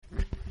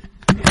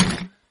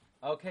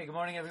Okay, good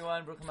morning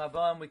everyone. Bruchim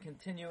Haba. We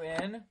continue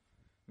in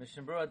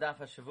Mishnah Berurah Daf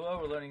HaShavua.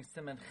 We're learning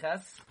Siman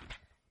Ches,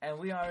 and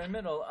we are in the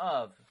middle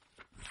of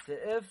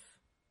Seif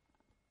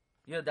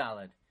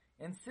Yodalid.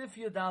 In Seif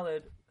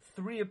Yodalid,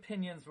 3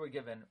 opinions were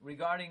given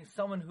regarding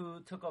someone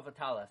who took off a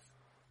talis.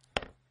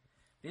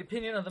 The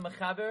opinion of the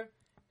Mechaber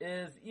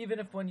is even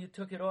if when you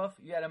took it off,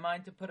 you had a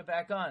mind to put it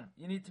back on,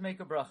 you need to make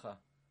a bracha.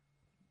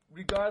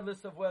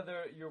 Regardless of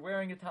whether you're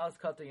wearing a talis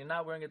katan, you're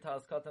not wearing a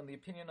talis katan, the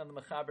opinion of the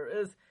Mechaber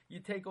is,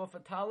 you take off a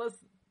talis,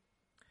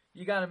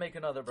 you got to make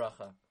another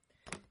bracha.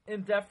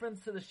 In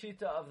deference to the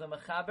Shita of the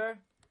Mechaber,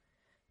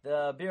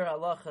 the Bir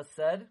Halacha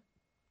said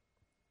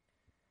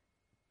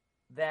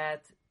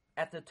that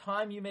at the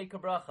time you make a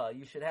bracha,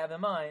 you should have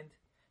in mind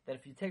that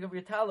if you take off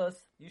your talis,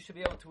 you should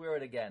be able to wear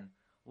it again.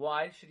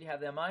 Why should you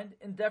have that in mind?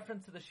 In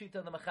deference to the Shita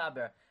of the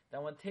Mechaber,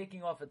 that when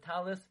taking off a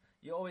talis,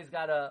 you always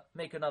got to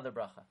make another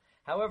bracha.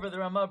 However, the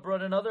Ramah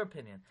brought another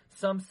opinion.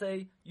 Some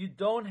say you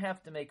don't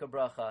have to make a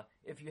bracha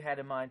if you had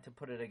in mind to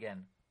put it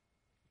again.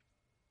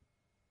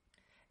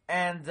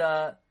 And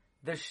the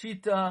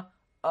Shita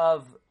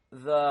of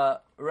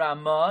the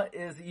Ramah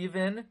is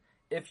even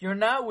if you're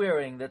not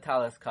wearing the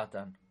talis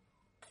katan.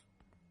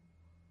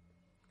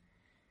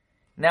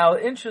 Now,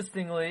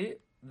 interestingly,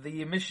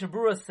 the Mishnah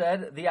Berurah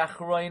said the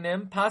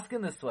Achroinim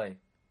paskin this way.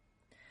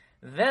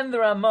 Then the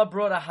Ramah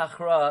brought a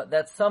hachra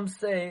that some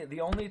say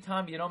the only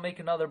time you don't make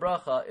another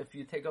bracha if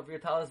you take off your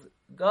talis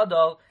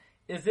gadol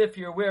is if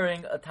you're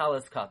wearing a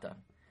talis katan.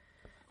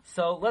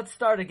 So let's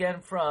start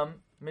again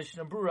from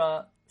Mishnah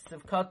Berurah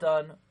Siv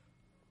Katan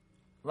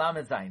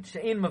Lamed Zayin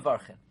She'in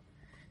Mevarchen.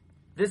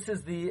 This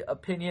is the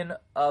opinion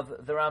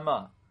of the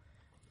Ramah.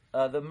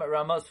 The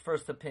Ramah's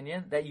first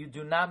opinion, that you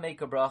do not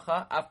make a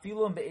bracha,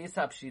 afilum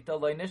be'esap shita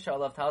lo nisha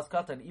alav talis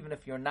katan, even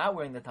if you're not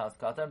wearing the talis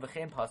katan,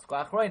 v'chein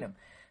pasku achroinim.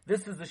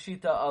 This is the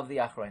shita of the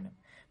achroinim.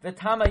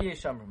 V'tama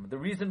yeshamrim. The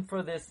reason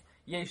for this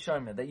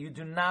yeshamrim, that you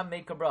do not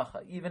make a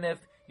bracha, even if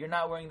you're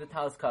not wearing the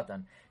talis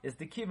katan, is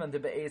the kivan de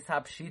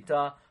be'esap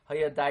shita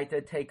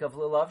hayadaita take of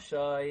lilav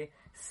shai,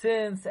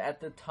 since at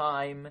the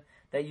time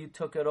that you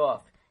took it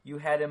off, you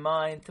had in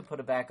mind to put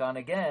it back on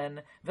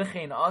again.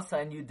 V'chein asa,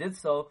 and you did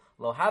so.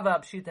 Lo hava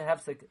pshita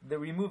hefsek. The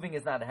removing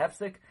is not a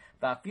hefsek.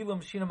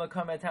 Va'afilum shina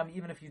makam etam.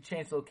 Even if you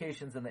change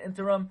locations in the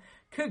interim.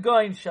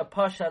 Kegoin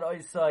shapashad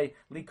oisai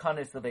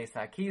likanis lebeis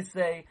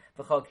hakisei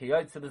v'chol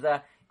kiyotze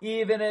b'zeh.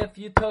 Even if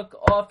you took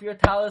off your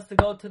talis to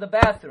go to the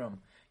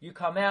bathroom, you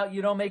come out,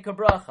 you don't make a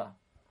bracha.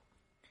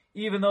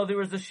 Even though there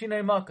was a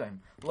shinei makam.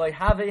 Lo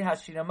have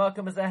hashina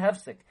makam is a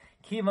hefsek.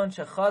 Kivan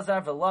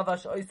shechazar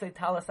v'lavash oisei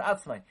talis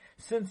atzmai.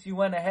 Since you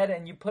went ahead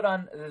and you put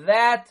on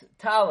that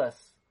talis,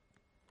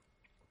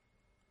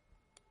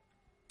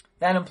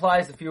 that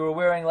implies if you were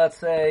wearing, let's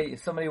say,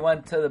 if somebody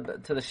went to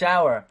the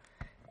shower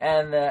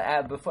and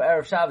before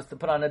Erev Shabbos to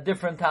put on a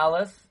different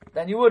talis,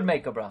 then you would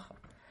make a bracha.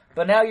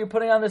 But now you're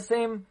putting on the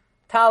same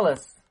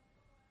talis.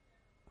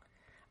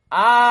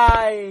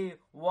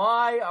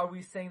 Why are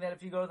we saying that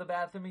if you go to the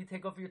bathroom, you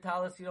take off your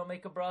talis, you don't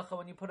make a bracha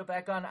when you put it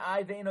back on?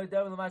 When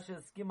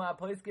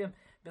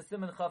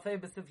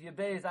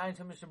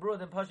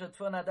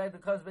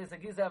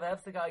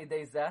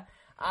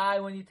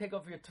you take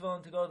off your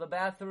tefillin to go to the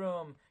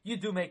bathroom, you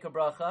do make a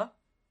bracha.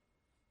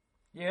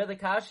 You hear the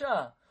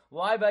kasha?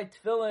 Why by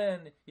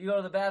tefillin, you go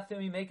to the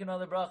bathroom, you make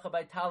another bracha,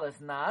 by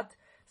talis not?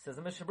 Says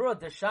the Mishnah Berurah,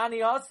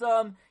 Deshani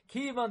Asam,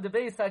 Kivan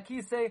Debeis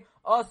Hakise,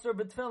 Asur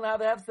B'Tfilin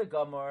Have Hefsek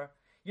Gamor.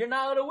 You're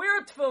not allowed to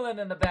wear tefillin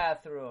in the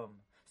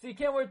bathroom. So you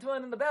can't wear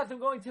tefillin in the bathroom.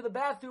 Going to the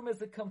bathroom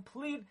is a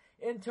complete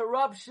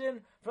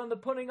interruption from the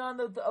putting on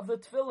of the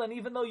tefillin.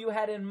 Even though you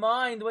had in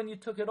mind when you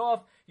took it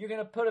off, you're going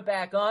to put it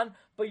back on,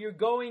 but you're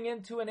going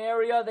into an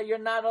area that you're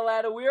not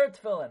allowed to wear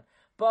tefillin.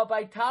 But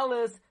by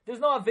talis, there's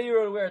no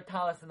avera to wear a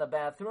talis in the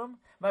bathroom.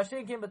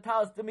 Mashiach came with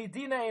talis, the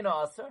medina ain't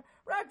aser.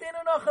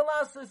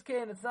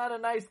 It's not a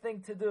nice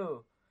thing to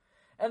do.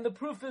 And the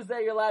proof is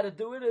that you're allowed to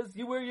do it is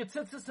you wear your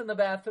tzitzis in the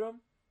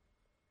bathroom.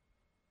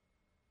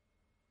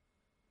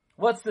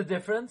 What's the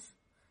difference?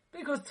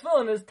 Because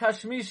tefillin is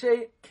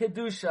tashmishe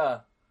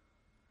kedusha.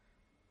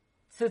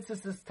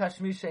 Tzitzis is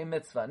tashmishe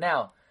mitzvah.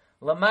 Now,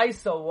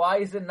 lamaisa, why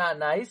is it not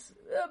nice?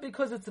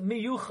 Because it's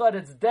miyuchad,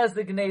 it's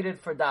designated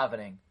for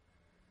davening.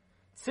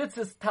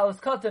 Tzitzis, talis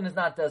katan is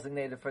not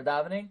designated for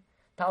davening.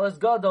 Talis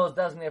gadol is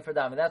designated for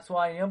davening. That's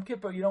why in Yom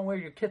Kippur you don't wear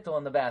your kittel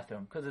in the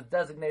bathroom, because it's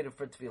designated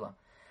for tefillah.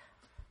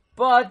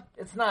 But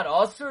it's not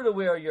asur to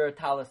wear your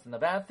talis in the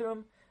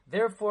bathroom.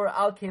 Therefore,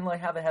 al kein lo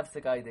have a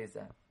hefsek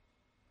aydezeh.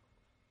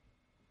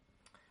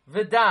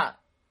 V'da,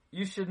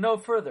 you should know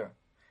further.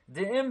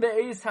 De'im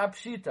be'eis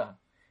hapshita,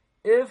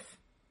 if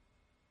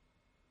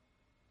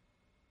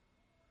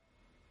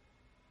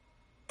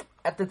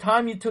at the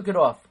time you took it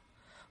off,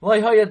 lo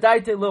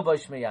hayadaite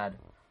lubash miyad,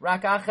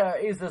 rak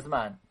acher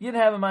izazman, you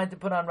didn't have in mind to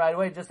put on right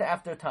away, just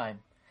after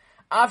time.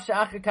 Even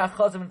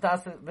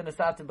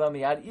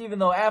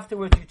though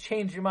afterwards you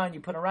change your mind,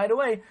 you put it right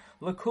away.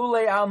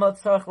 According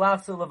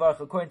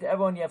to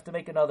everyone, you have to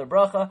make another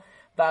bracha.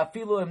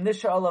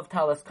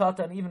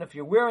 Even if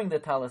you're wearing the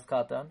talis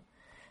katan,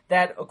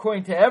 that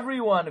according to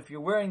everyone, if you're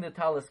wearing the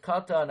talis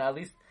katan, at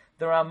least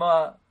the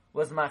Ramah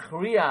was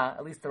machriya,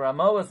 at least the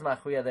Ramah was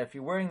machriya, that if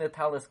you're wearing the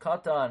talis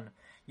katan,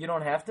 you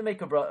don't have to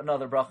make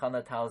another bracha on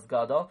the talis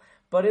gadol.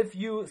 But if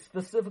you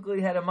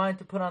specifically had a mind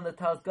to put on the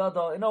talis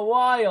gadol in a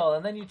while,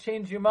 and then you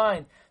change your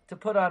mind to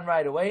put on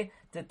right away,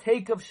 to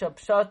take of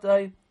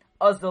shapshatai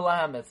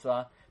azdalah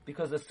mitzvah,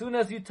 because as soon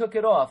as you took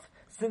it off,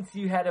 since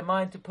you had a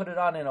mind to put it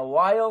on in a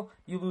while,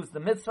 you lose the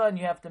mitzvah and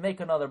you have to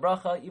make another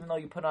bracha, even though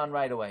you put on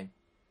right away.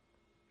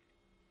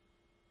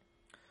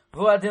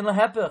 Vu'adin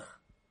lahepich.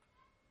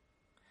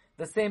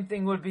 The same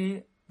thing would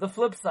be the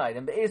flip side.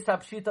 And you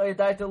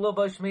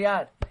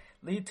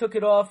took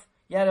it off,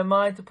 you had a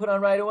mind to put on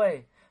right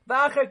away.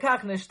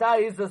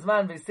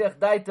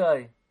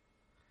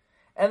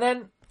 And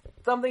then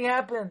something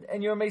happened,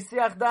 and you're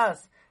Mesiach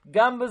Das.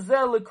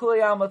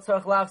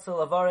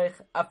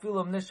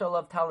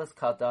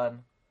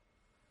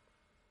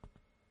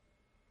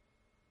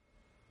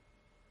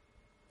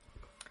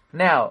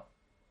 Now,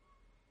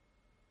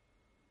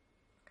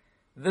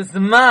 the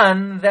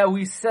Zman that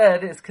we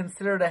said is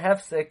considered a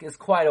hefsek is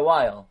quite a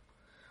while.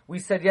 We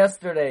said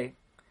yesterday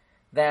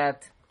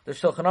that the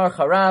Shulchan Aruch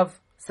Harav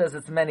says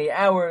it's many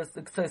hours.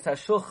 The Ksais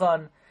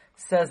HaShulchan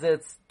says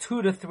it's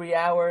 2 to 3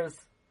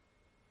 hours.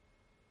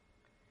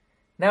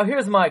 Now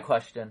here's my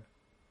question.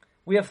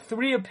 We have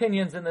 3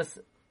 opinions in this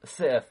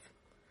sif.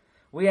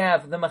 We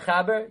have the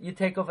Mechaber, you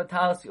take off a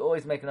talis, you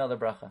always make another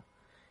bracha.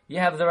 You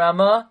have the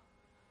Ramah,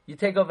 you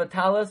take off a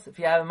talis, if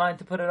you have in mind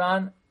to put it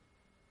on,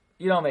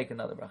 you don't make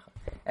another bracha.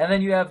 And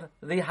then you have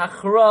the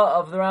Hachra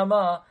of the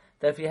Ramah,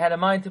 that if you had in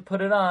mind to put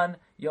it on,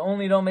 you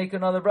only don't make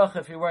another bracha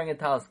if you're wearing a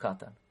talis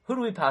katan. Who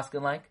do we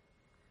paskin like?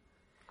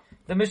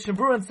 The Mishnah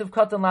Berurah in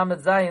Sivkatan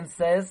Lamed Zayin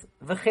says,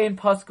 V'chein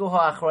pasku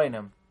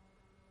ha'achroinim.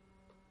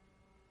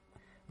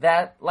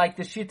 That, like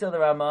the Shita of the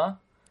Ramah,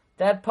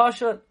 that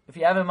pasha, if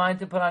you have in mind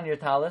to put on your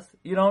talis,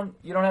 you don't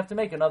have to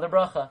make another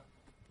bracha.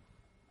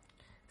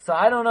 So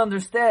I don't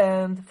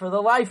understand, for the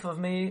life of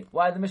me,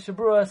 why the Mishnah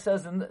Berurah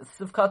says in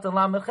Sivkatan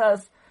Lamed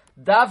Ches,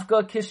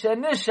 Davka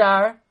kishen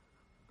nishar,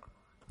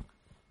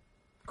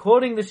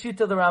 quoting the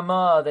Shita of the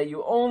Ramah, that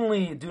you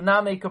only do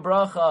not make a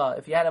bracha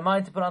if you had in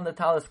mind to put on the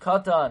talis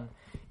katan,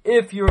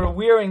 if you're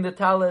wearing the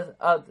talis,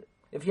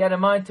 if you had in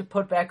mind to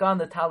put back on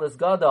the talis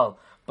gadol,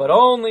 but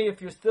only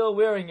if you're still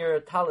wearing your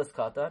talis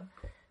katan.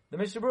 The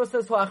Mishnah Berurah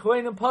says,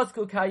 "Achroinim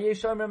pasku ka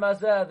yeshamrim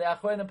azeh." The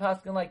achroinim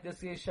paskin like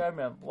this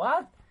yeshamrim.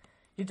 What?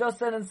 He just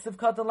said in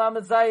Sivkatan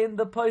Lamed Zayin,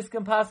 the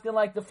poskim paskin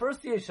like the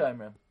first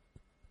yeshamrim.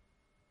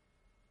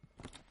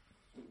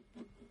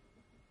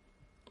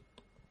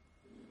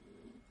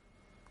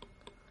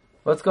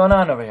 What's going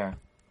on over here?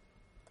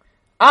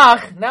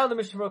 Now the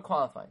Mishnah Berurah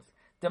qualifies.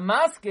 The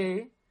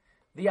maske,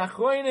 the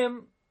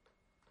achroinim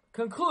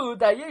conclude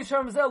that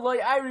Yesharm Zeh loy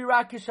ayri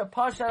rakish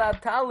apashat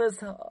atalis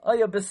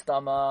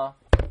ayabistama.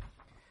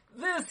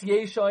 This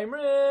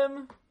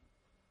Yeshaimrim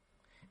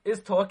is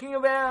talking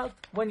about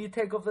when you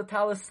take off the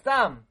talis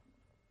stam.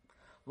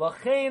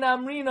 Lachein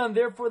amrinan,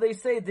 therefore they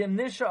say dim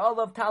nisha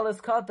olav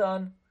talis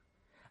katan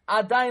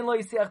adayin lo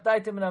yisiach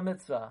daita min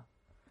mitzvah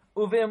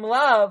uvim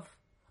lav,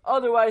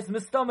 otherwise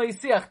mistama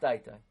yisiach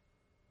daita.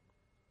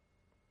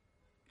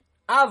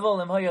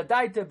 Avol im hoya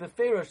daita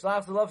beferish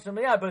lachs olav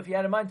shemayad. But if you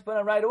had in mind to put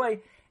on right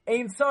away,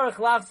 ein tzarich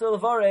lachs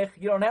olavarech,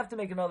 you don't have to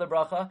make another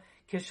bracha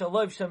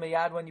kishalov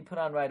shemayad when you put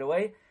on right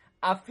away.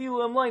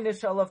 Afilu im loy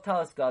nisha olav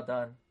talis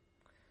katan.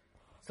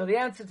 So the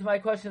answer to my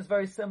question is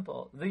very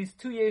simple. These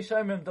 2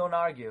 Yeshaimrim don't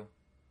argue.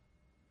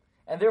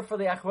 And therefore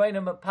the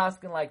Achroinim are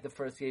paskin like the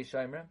first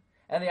Yeshaimrim,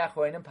 and the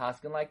Achroinim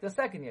paskin like the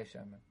second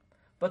Yeshaimrim.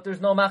 But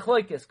there's no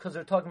machloikis, because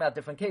they're talking about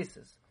different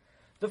cases.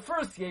 The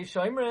first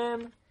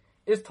Yeshaimrim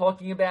is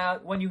talking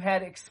about when you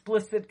had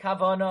explicit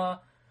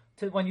kavana,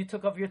 to when you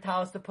took off your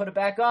talis to put it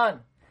back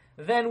on.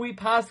 Then we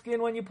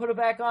paskin, when you put it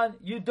back on,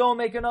 you don't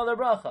make another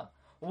bracha.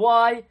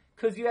 Why?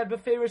 Because you had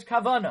beferish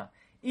kavana.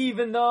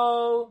 Even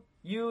though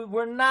you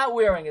were not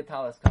wearing a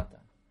talis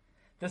katan.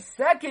 The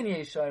second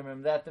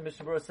Yeshaimrim that the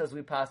Mishnah Berurah says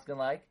we paskin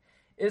like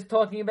is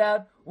talking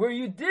about where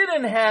you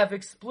didn't have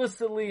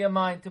explicitly in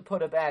mind to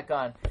put it back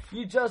on.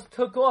 You just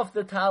took off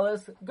the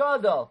talis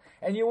gadol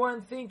and you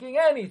weren't thinking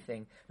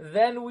anything.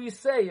 Then we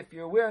say if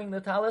you're wearing the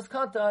talis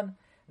katan,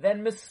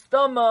 then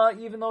mistama,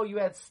 even though you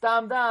had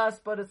stam das,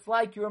 but it's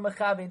like you were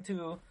mechavin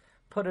to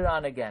put it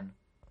on again.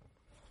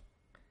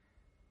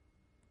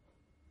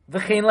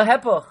 V'chein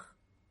lahepoch.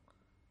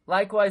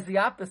 Likewise, the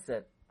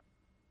opposite.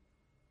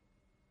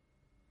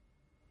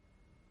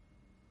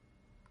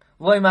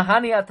 Loy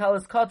mahani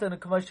atalis katan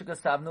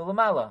k'moshikasavnu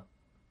lamala.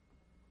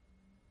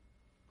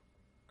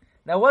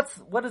 Now,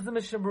 what does the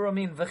Mishnah Berurah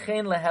mean?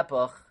 V'chein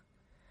lehepach.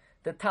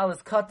 The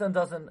talis katan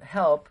doesn't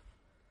help,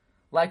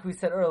 like we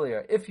said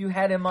earlier. If you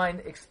had in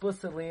mind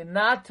explicitly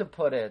not to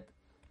put it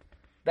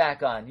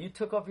back on, you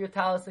took off your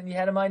talis and you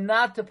had in mind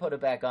not to put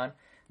it back on,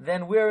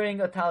 then wearing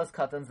a talis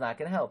katan is not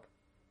going to help.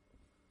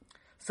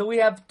 So we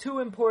have 2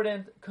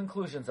 important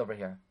conclusions over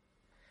here.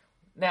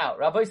 Now,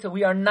 Rabbi said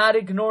we are not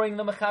ignoring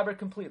the Mechaber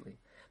completely.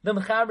 The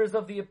Mechaber is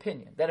of the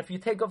opinion that if you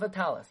take off a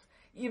talis,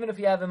 even if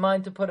you have in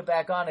mind to put it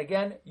back on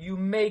again, you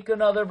make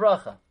another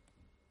bracha.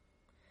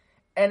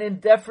 And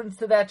in deference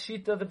to that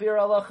shita, the Bir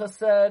Halacha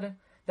said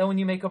that when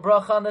you make a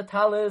bracha on the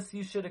talis,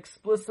 you should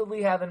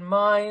explicitly have in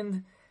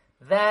mind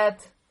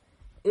that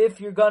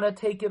if you're going to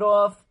take it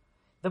off,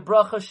 the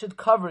bracha should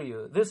cover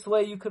you. This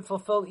way you could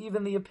fulfill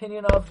even the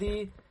opinion of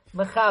the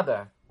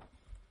mechaber.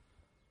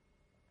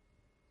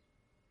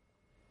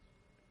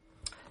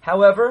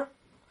 However,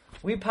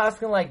 we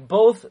paskin like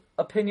both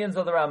opinions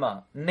of the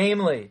Rama,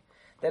 namely,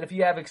 that if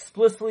you have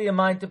explicitly in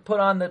mind to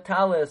put on the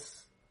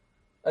talis,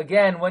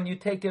 again, when you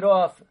take it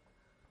off,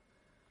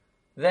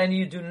 then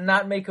you do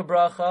not make a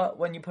bracha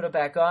when you put it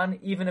back on,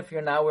 even if you're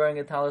not wearing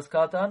a talis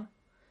katan.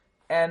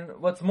 And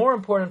what's more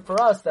important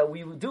for us, that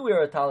we do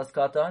wear a talis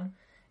katan,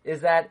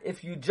 is that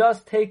if you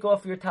just take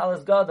off your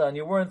talis gada and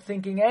you weren't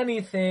thinking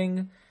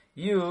anything,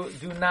 you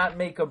do not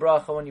make a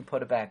bracha when you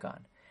put it back on.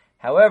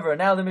 However,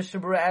 now the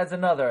Mishnah Berurah adds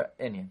another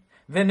inyan.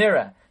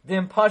 Venira, the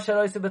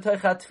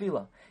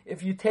tefillah.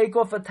 If you take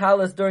off a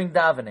talis during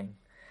davening,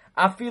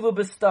 afilu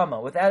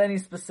b'stama, without any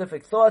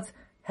specific thoughts,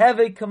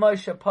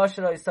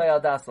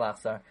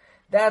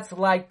 that's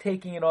like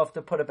taking it off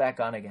to put it back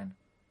on again.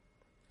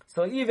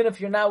 So even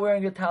if you're not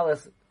wearing a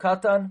talis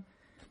katan,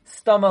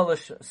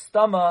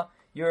 stama,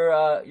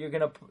 you're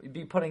going to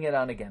be putting it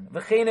on again.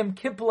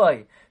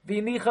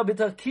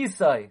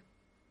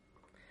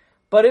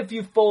 But if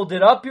you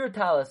folded up your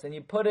talis and you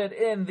put it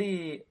in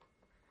the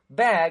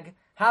bag,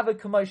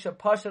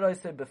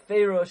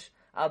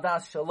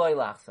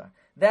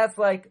 that's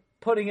like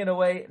putting it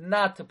away,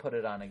 not to put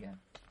it on again.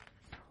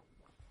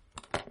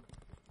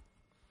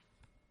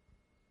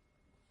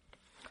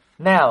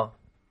 Now,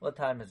 what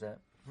time is it?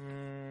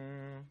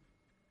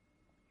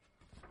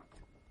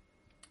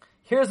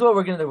 Here's what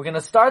we're going to do. We're going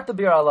to start the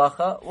Bir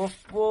Halacha.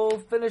 We'll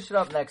finish it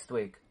up next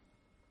week.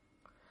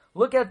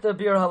 Look at the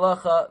Bir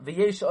Halacha,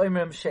 V'yesh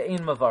oimrim she'ein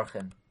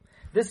mavarchin.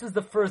 This is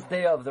the first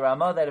day of the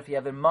Ramah, that if you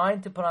have in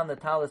mind to put on the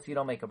talis, you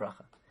don't make a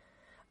bracha.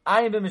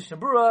 Ayin b'Mishnah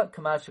Berurah,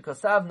 kamash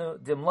shekosavnu,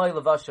 dimloi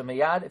levasha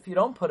meyad. If you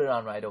don't put it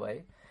on right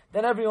away,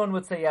 then everyone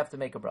would say you have to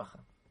make a bracha.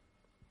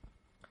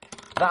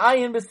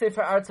 V'ayin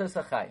b'Sefer Artzos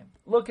HaChaim.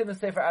 Look in the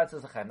Sefer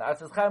Artzos HaChaim. The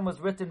Artzos HaChaim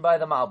was written by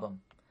the Malbim.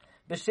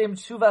 B'Shem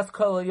Tshuvas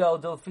Kol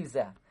Yodel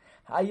Fizeh.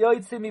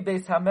 Hayoytzi mi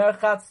beis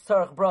hamerchatz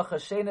tzarich bracha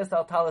shenes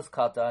al talis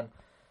katan.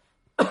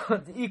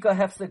 D'ika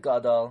hefsek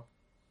gadol.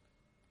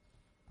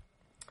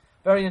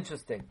 Very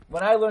interesting.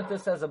 When I learned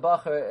this as a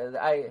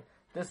bacher,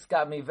 this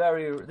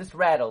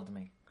rattled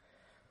me.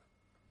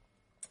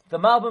 The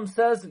Malbim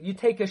says, you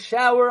take a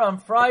shower on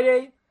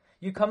Friday,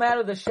 you come out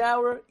of the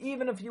shower,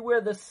 even if you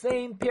wear the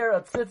same pair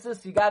of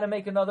tzitzis, you gotta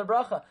make another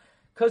bracha.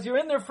 Because you're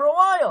in there for a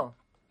while.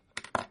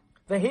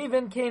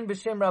 V'heven kain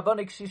b'shem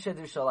rabbanik shisha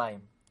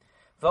d'Yerushalayim.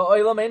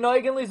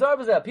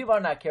 People are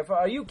not careful.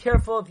 Are you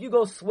careful if you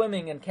go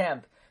swimming in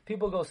camp?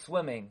 People go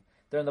swimming.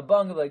 They're in the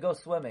bungalow, they go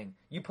swimming.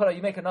 You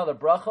make another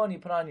bracha and you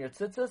put on your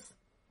tzitzis?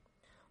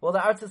 Well, the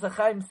Artzos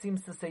HaChaim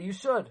seems to say you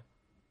should.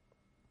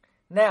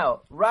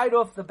 Now, right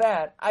off the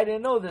bat, I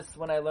didn't know this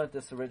when I learned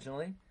this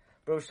originally,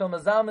 but Rosh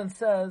Shlomo Zalman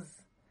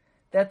says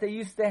that they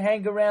used to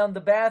hang around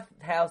the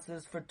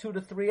bathhouses for 2 to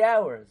 3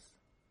 hours.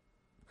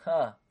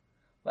 Wow,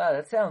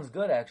 that sounds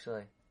good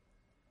actually.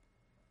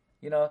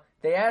 You know,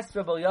 they asked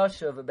Rabbi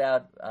Yashav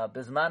about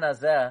Bizman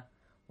Hazeh,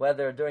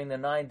 whether during the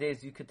 9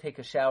 days you could take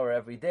a shower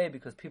every day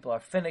because people are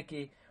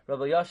finicky.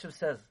 Rabbi Yashav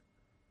says,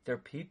 there are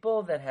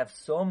people that have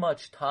so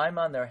much time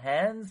on their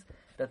hands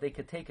that they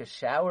could take a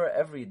shower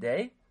every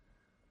day?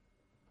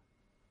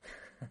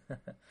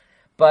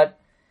 But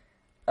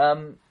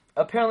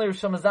apparently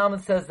Rosh Shlomo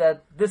Zalman says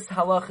that this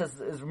halach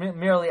is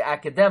merely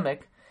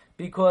academic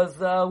because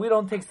we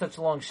don't take such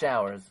long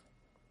showers.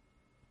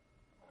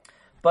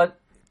 But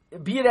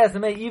be it as it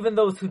may, even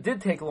those who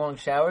did take long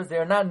showers, they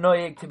are not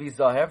noyeg to be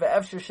zoher.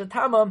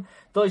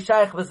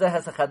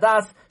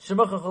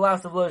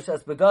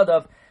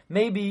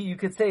 Maybe you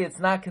could say it's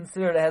not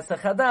considered a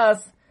hesach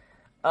hadas,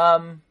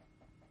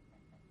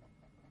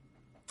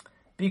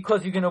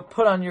 because you're going to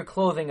put on your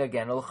clothing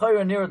again.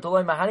 L'chayra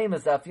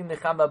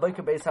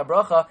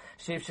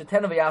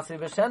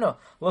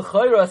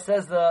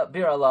says the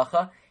Bir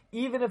Halacha,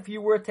 even if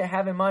you were to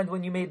have in mind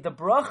when you made the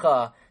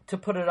bracha to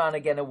put it on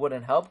again, it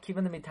wouldn't help.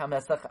 Because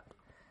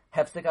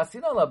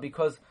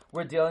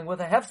we're dealing with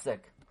a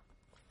hefsek.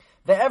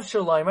 The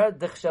efshir loimer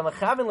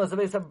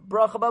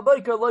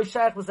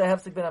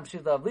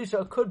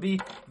could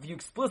be if you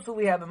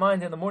explicitly have in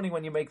mind in the morning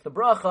when you make the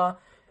bracha,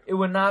 it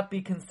would not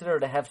be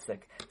considered a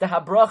hefsek. The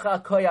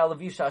habracha koya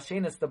levisha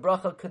ashenis, the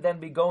bracha could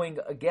then be going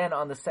again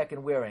on the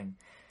second wearing.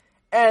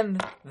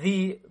 And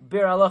the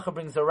Bir Halacha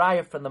brings a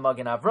raya from the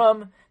Magen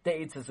Avram, the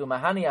Eitzazu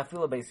Mahani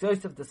Afila Beis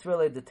Yosef, the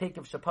Srile, the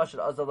Takev Shapashat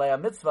Azalaya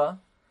Mitzvah,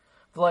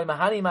 V'loi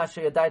Mahani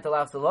Masha Yadai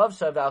Talaf Zalav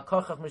Shav Al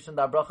Kochach Mishon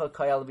Da Bracha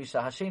Kaya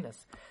Levisha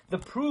Hashenis. The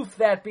proof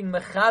that being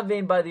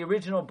mechavein by the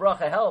original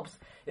bracha helps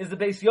is the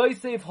Beis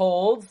Yosef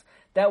holds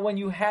that when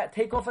you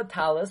take off a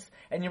talis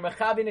and you're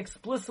mechavein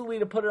explicitly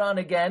to put it on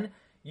again,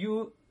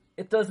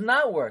 it does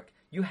not work.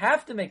 You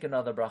have to make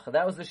another bracha.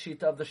 That was the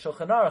shita of the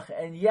Shulchan Aruch.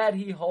 And yet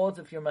he holds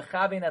if you're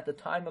mechavein at the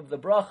time of the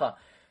bracha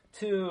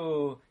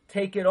to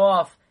take it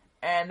off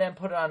and then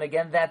put it on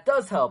again, that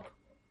does help.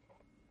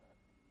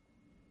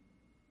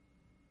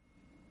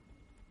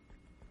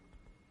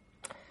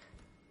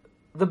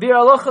 the Bir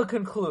Halacha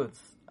concludes.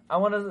 I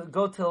want to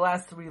go to the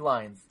last three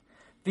lines.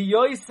 The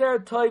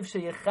Yoiser Toiv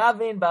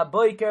sheyechavein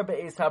ba'boiker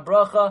be'es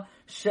habracha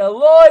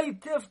sheloi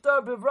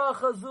tiftar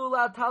b'vracha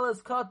zula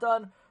talis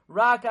katan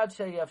rakat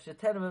sheyef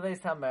sheten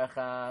b'veis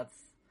hamerchatz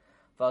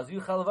v'az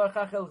yuchal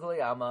v'archach el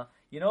g'liyama.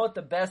 You know what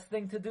the best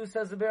thing to do,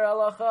 says the Bir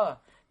Halacha?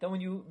 That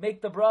when you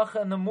make the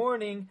bracha in the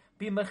morning,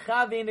 be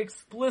mechavein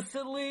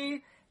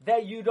explicitly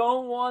that you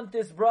don't want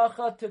this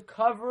bracha to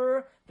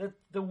cover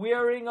the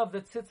wearing of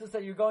the tzitzis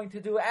that you're going to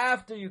do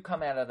after you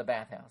come out of the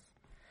bathhouse.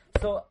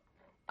 So,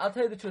 I'll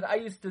tell you the truth, I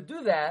used to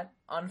do that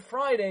on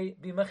Friday,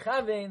 be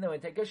mechavein, then when I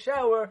take a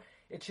shower,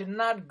 it should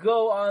not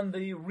go on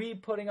the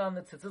re-putting on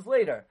the tzitzis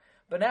later.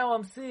 But now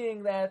I'm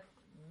seeing that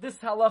this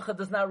halacha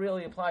does not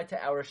really apply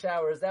to our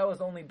showers. That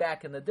was only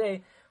back in the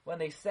day when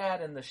they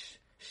sat in the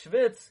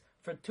schwitz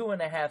for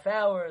 2.5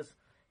 hours.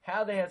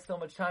 How they had so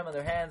much time on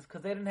their hands,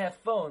 because they didn't have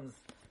phones.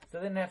 So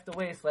they didn't have to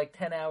waste like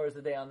 10 hours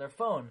a day on their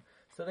phone.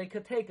 So they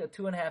could take a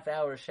 2.5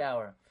 hour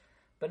shower.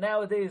 But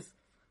nowadays,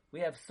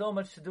 we have so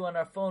much to do on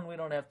our phone, we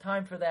don't have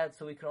time for that,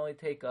 so we can only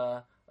take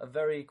a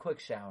very quick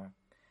shower.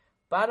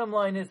 Bottom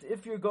line is,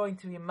 if you're going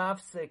to be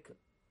mafsik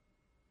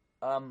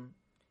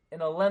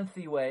in a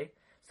lengthy way,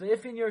 so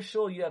if in your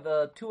shul you have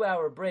a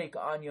 2-hour break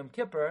on Yom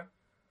Kippur,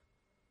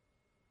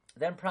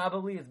 then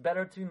probably it's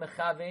better to be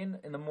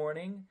mechavein in the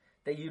morning,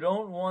 that you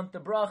don't want the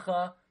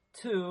bracha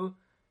to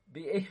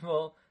be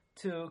able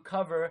to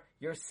cover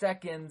your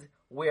second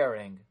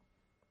wearing.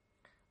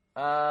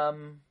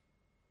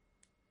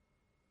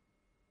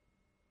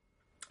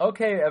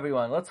 Okay,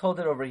 everyone, let's hold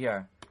it over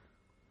here.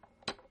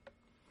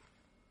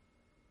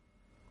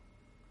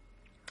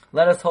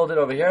 Let us hold it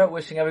over here.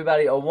 Wishing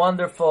everybody a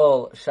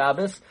wonderful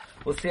Shabbos.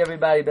 We'll see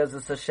everybody,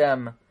 Be'ezus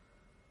Hashem,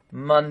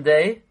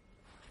 Monday.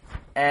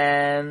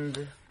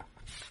 And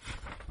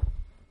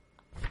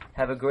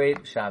have a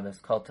great Shabbos.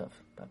 Kol Tov.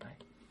 Bye-bye.